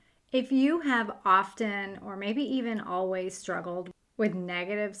If you have often or maybe even always struggled with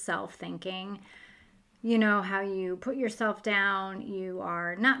negative self-thinking, you know how you put yourself down, you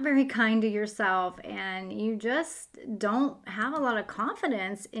are not very kind to yourself, and you just don't have a lot of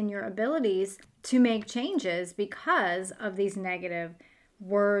confidence in your abilities to make changes because of these negative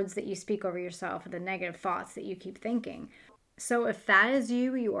words that you speak over yourself, or the negative thoughts that you keep thinking. So if that is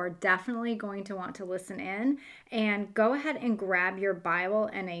you, you are definitely going to want to listen in, and go ahead and grab your Bible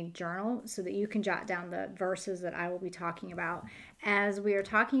and a journal so that you can jot down the verses that I will be talking about as we are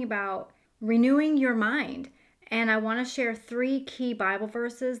talking about renewing your mind. And I want to share 3 key Bible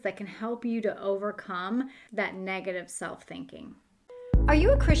verses that can help you to overcome that negative self-thinking. Are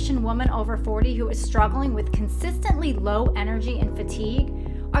you a Christian woman over 40 who is struggling with consistently low energy and fatigue?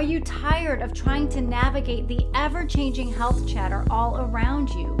 Are you tired of trying to navigate the ever-changing health chatter all around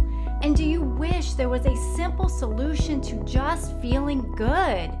you? And do you wish there was a simple solution to just feeling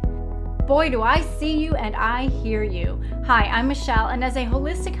good? Boy, do I see you and I hear you. Hi, I'm Michelle, and as a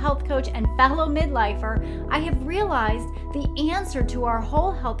holistic health coach and fellow midlifer, I have realized the answer to our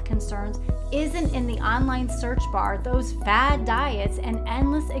whole health concerns isn't in the online search bar, those fad diets, and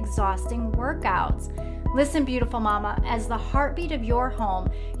endless exhausting workouts. Listen, beautiful mama, as the heartbeat of your home,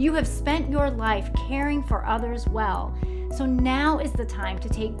 you have spent your life caring for others well. So now is the time to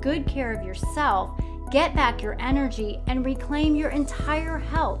take good care of yourself, get back your energy, and reclaim your entire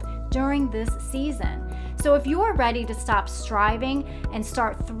health during this season. So if you are ready to stop striving and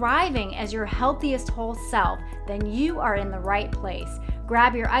start thriving as your healthiest whole self, then you are in the right place.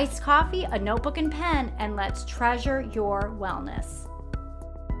 Grab your iced coffee, a notebook and pen, and let's treasure your wellness.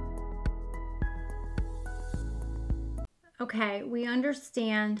 Okay, we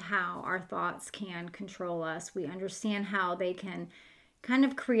understand how our thoughts can control us. We understand how they can kind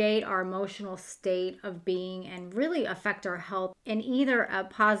of create our emotional state of being and really affect our health in either a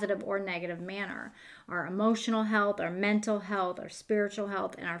positive or negative manner. Our emotional health, our mental health, our spiritual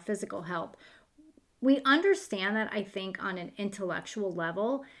health, and our physical health. We understand that, I think, on an intellectual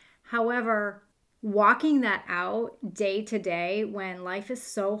level. However, walking that out day to day when life is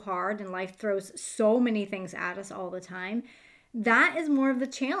so hard and life throws so many things at us all the time, that is more of the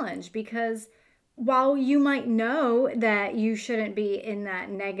challenge, because while you might know that you shouldn't be in that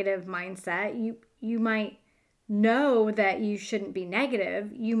negative mindset, you might know that you shouldn't be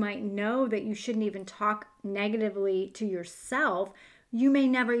negative. You might know that you shouldn't even talk negatively to yourself. You may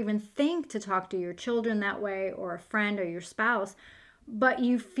never even think to talk to your children that way, or a friend or your spouse, but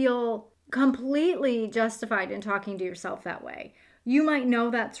you feel completely justified in talking to yourself that way. You might know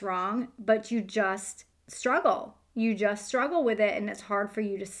that's wrong, but you just struggle. You just struggle with it, and it's hard for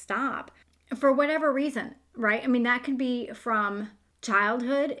you to stop for whatever reason, right? I mean, that could be from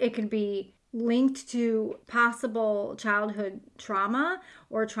childhood. It could be linked to possible childhood trauma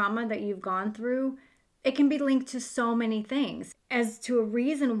or trauma that you've gone through. It can be linked to so many things as to a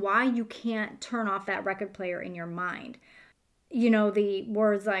reason why you can't turn off that record player in your mind. You know, the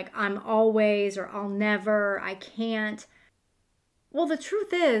words like, I'm always, or I'll never, I can't. Well, the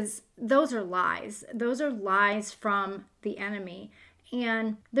truth is, those are lies. Those are lies from the enemy.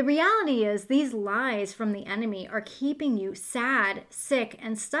 And the reality is, these lies from the enemy are keeping you sad, sick,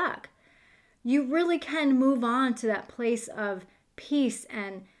 and stuck. You really can move on to that place of peace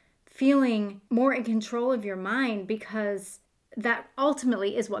and feeling more in control of your mind, because that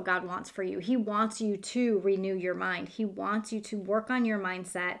ultimately is what God wants for you. He wants you to renew your mind. He wants you to work on your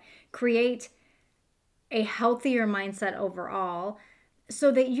mindset, create a healthier mindset overall,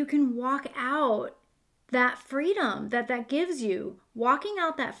 so that you can walk out that freedom that gives you. Walking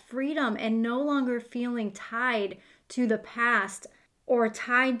out that freedom and no longer feeling tied to the past, or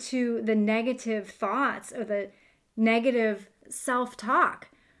tied to the negative thoughts or the negative self-talk.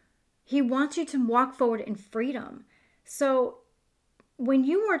 He wants you to walk forward in freedom. So when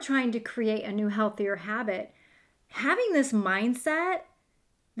you are trying to create a new, healthier habit, having this mindset,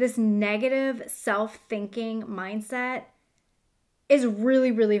 this negative self-thinking mindset, is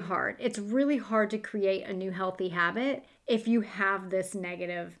really, really hard. It's really hard to create a new healthy habit if you have this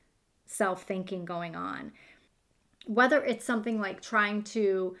negative self-thinking going on. Whether it's something like trying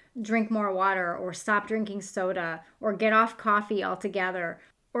to drink more water, or stop drinking soda, or get off coffee altogether,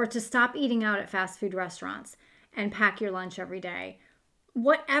 or to stop eating out at fast food restaurants and pack your lunch every day.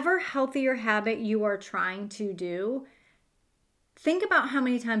 Whatever healthier habit you are trying to do, think about how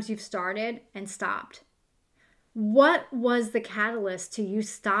many times you've started and stopped. What was the catalyst to you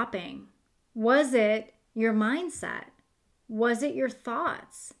stopping? Was it your mindset? Was it your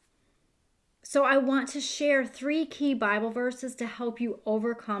thoughts? So I want to share 3 key Bible verses to help you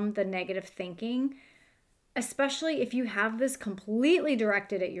overcome the negative thinking especially if you have this completely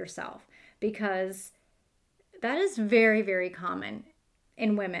directed at yourself, because that is very, very common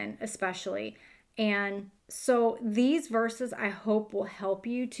in women, especially. And so these verses, I hope, will help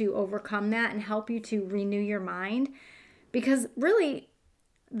you to overcome that and help you to renew your mind, because really,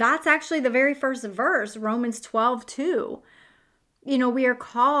 that's actually the very first verse, Romans 12:2. We are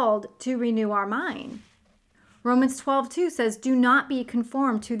called to renew our mind. Romans 12:2 says, "Do not be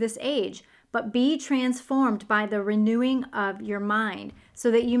conformed to this age, but be transformed by the renewing of your mind, so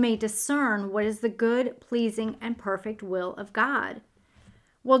that you may discern what is the good, pleasing, and perfect will of God."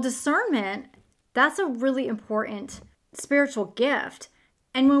 Well, discernment, that's a really important spiritual gift.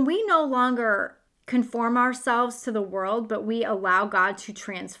 And when we no longer conform ourselves to the world, but we allow God to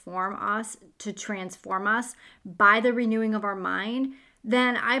transform us by the renewing of our mind,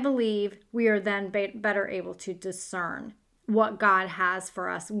 then I believe we are then better able to discern what God has for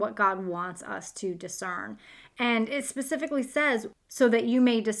us, what God wants us to discern. And it specifically says, so that you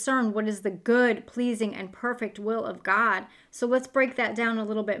may discern what is the good, pleasing, and perfect will of God. So let's break that down a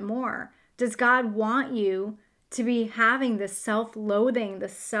little bit more. Does God want you to be having this self-loathing,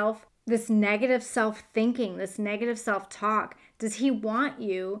 this negative self-thinking, this negative self-talk? Does he want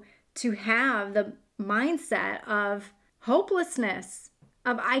you to have the mindset of hopelessness,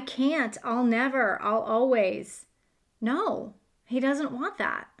 of I can't, I'll never, I'll always? No, he doesn't want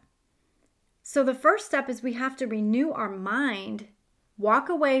that. So the first step is we have to renew our mind, walk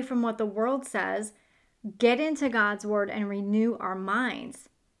away from what the world says, get into God's word and renew our minds.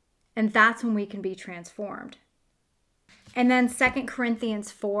 And that's when we can be transformed. And then 2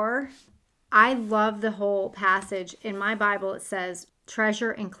 Corinthians 4, I love the whole passage. In my Bible, it says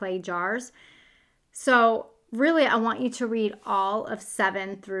treasure in clay jars. So really, I want you to read all of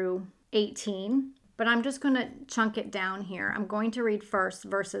 7 through 18. But I'm just going to chunk it down here. I'm going to read first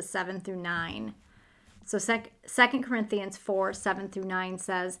verses 7 through 9. So 2 Corinthians 4, 7 through 9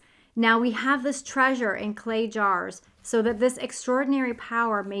 says, "Now we have this treasure in clay jars, so that this extraordinary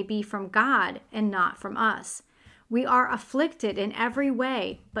power may be from God and not from us. We are afflicted in every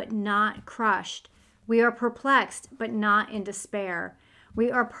way, but not crushed. We are perplexed, but not in despair.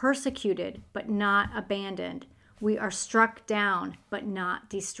 We are persecuted, but not abandoned. We are struck down, but not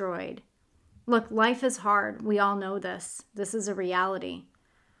destroyed." Look, life is hard. We all know this. This is a reality.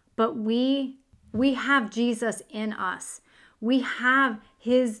 But we have Jesus in us. We have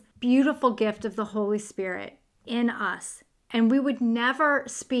his beautiful gift of the Holy Spirit in us. And we would never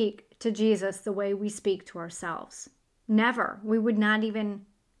speak to Jesus the way we speak to ourselves. Never. We would not even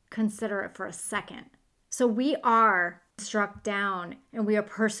consider it for a second. So we are struck down and we are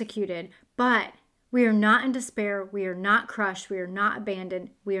persecuted, but we are not in despair. We are not crushed. We are not abandoned.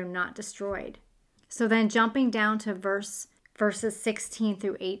 We are not destroyed. So then jumping down to verses 16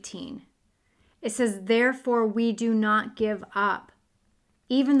 through 18, it says, "Therefore we do not give up.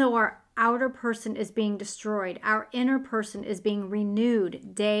 Even though our outer person is being destroyed, our inner person is being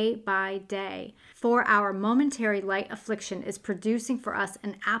renewed day by day. For our momentary light affliction is producing for us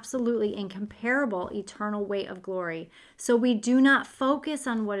an absolutely incomparable eternal weight of glory. So we do not focus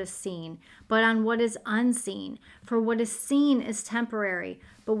on what is seen, but on what is unseen. For what is seen is temporary,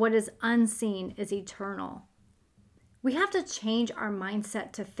 but what is unseen is eternal." We have to change our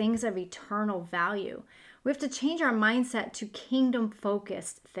mindset to things of eternal value. We have to change our mindset to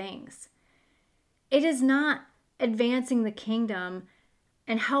kingdom-focused things. It is not advancing the kingdom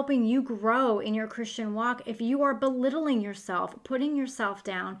and helping you grow in your Christian walk if you are belittling yourself, putting yourself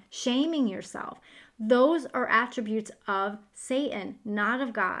down, shaming yourself. Those are attributes of Satan, not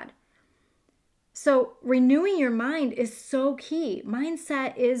of God. So renewing your mind is so key.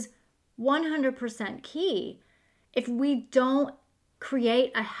 Mindset is 100% key. If we don't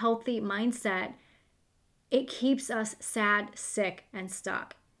create a healthy mindset, it keeps us sad, sick, and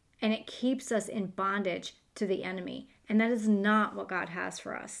stuck. And it keeps us in bondage to the enemy. And that is not what God has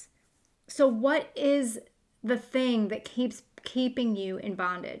for us. So what is the thing that keeps keeping you in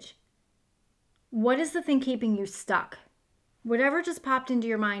bondage? What is the thing keeping you stuck? Whatever just popped into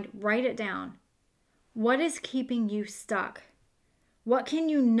your mind, write it down. What is keeping you stuck? What can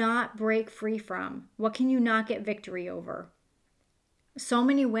you not break free from? What can you not get victory over? So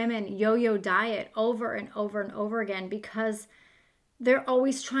many women yo-yo diet over and over and over again because they're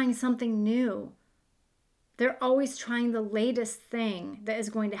always trying something new. They're always trying the latest thing that is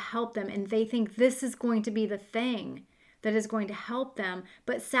going to help them, and they think this is going to be the thing that is going to help them.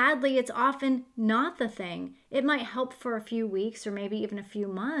 But sadly, it's often not the thing. It might help for a few weeks or maybe even a few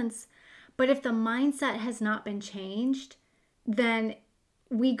months, but if the mindset has not been changed, then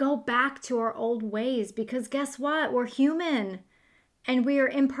we go back to our old ways, because guess what? We're human and we are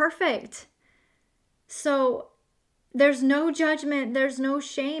imperfect. So there's no judgment, there's no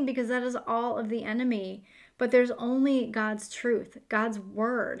shame, because that is all of the enemy. But there's only God's truth, God's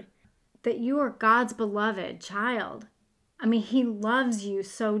word, that you are God's beloved child. I mean, he loves you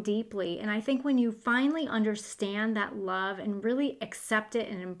so deeply. And I think when you finally understand that love and really accept it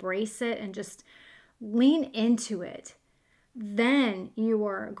and embrace it and just lean into it, then you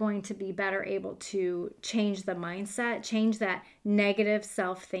are going to be better able to change the mindset, change that negative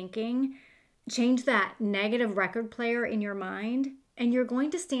self-thinking, change that negative record player in your mind, and you're going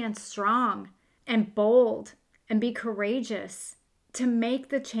to stand strong and bold and be courageous to make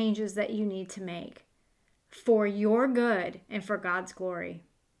the changes that you need to make for your good and for God's glory.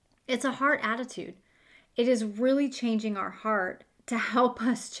 It's a heart attitude. It is really changing our heart to help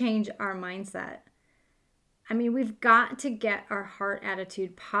us change our mindset. I mean, we've got to get our heart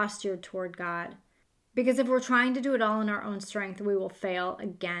attitude postured toward God. Because if we're trying to do it all in our own strength, we will fail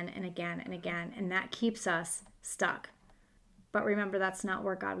again and again and again. And that keeps us stuck. But remember, that's not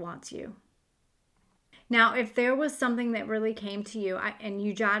where God wants you. Now, if there was something that really came to you and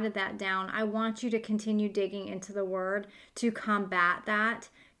you jotted that down, I want you to continue digging into the word to combat that,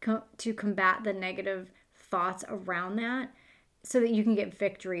 to combat the negative thoughts around that so that you can get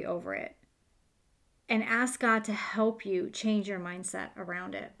victory over it. And ask God to help you change your mindset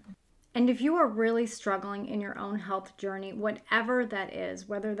around it. And if you are really struggling in your own health journey, whatever that is,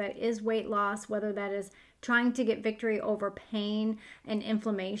 whether that is weight loss, whether that is trying to get victory over pain and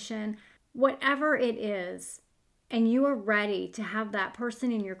inflammation, whatever it is, and you are ready to have that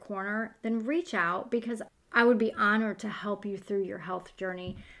person in your corner, then reach out, because I would be honored to help you through your health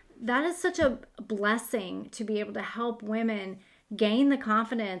journey. That is such a blessing to be able to help women gain the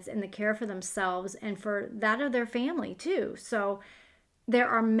confidence and the care for themselves and for that of their family too. So there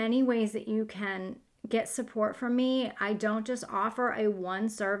are many ways that you can get support from me. I don't just offer a one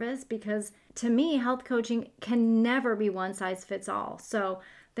service, because to me, health coaching can never be one size fits all. So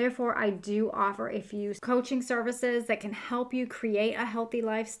therefore, I do offer a few coaching services that can help you create a healthy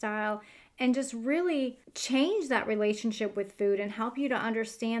lifestyle and just really change that relationship with food and help you to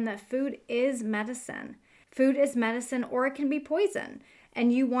understand that food is medicine. Food is medicine, or it can be poison.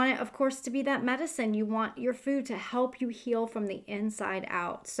 And you want it, of course, to be that medicine. You want your food to help you heal from the inside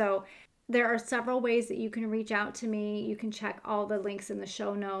out. So there are several ways that you can reach out to me. You can check all the links in the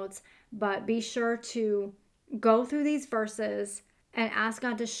show notes, but be sure to go through these verses and ask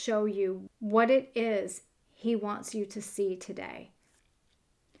God to show you what it is He wants you to see today.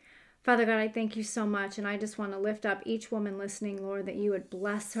 Father God, I thank you so much, and I just want to lift up each woman listening, Lord, that you would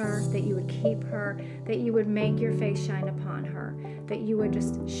bless her, that you would keep her, that you would make your face shine upon her, that you would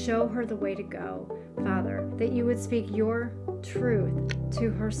just show her the way to go, Father, that you would speak your truth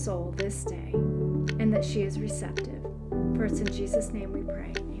to her soul this day, and that she is receptive. For it's in Jesus' name we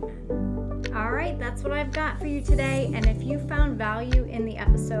pray. Amen. All right, that's what I've got for you today. And if you found value in the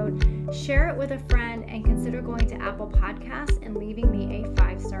episode, share it with a friend and consider going to Apple Podcasts and leaving me a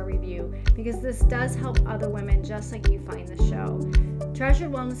 5-star review, because this does help other women just like you find the show.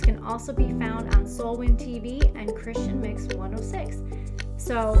 Treasured Wellness can also be found on Soulwind TV and Christian Mix 106.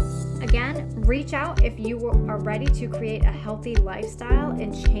 So again, reach out if you are ready to create a healthy lifestyle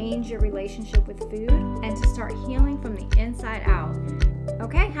and change your relationship with food and to start healing from the inside out.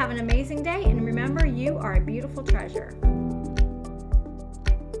 Okay, have an amazing day, and remember, you are a beautiful treasure.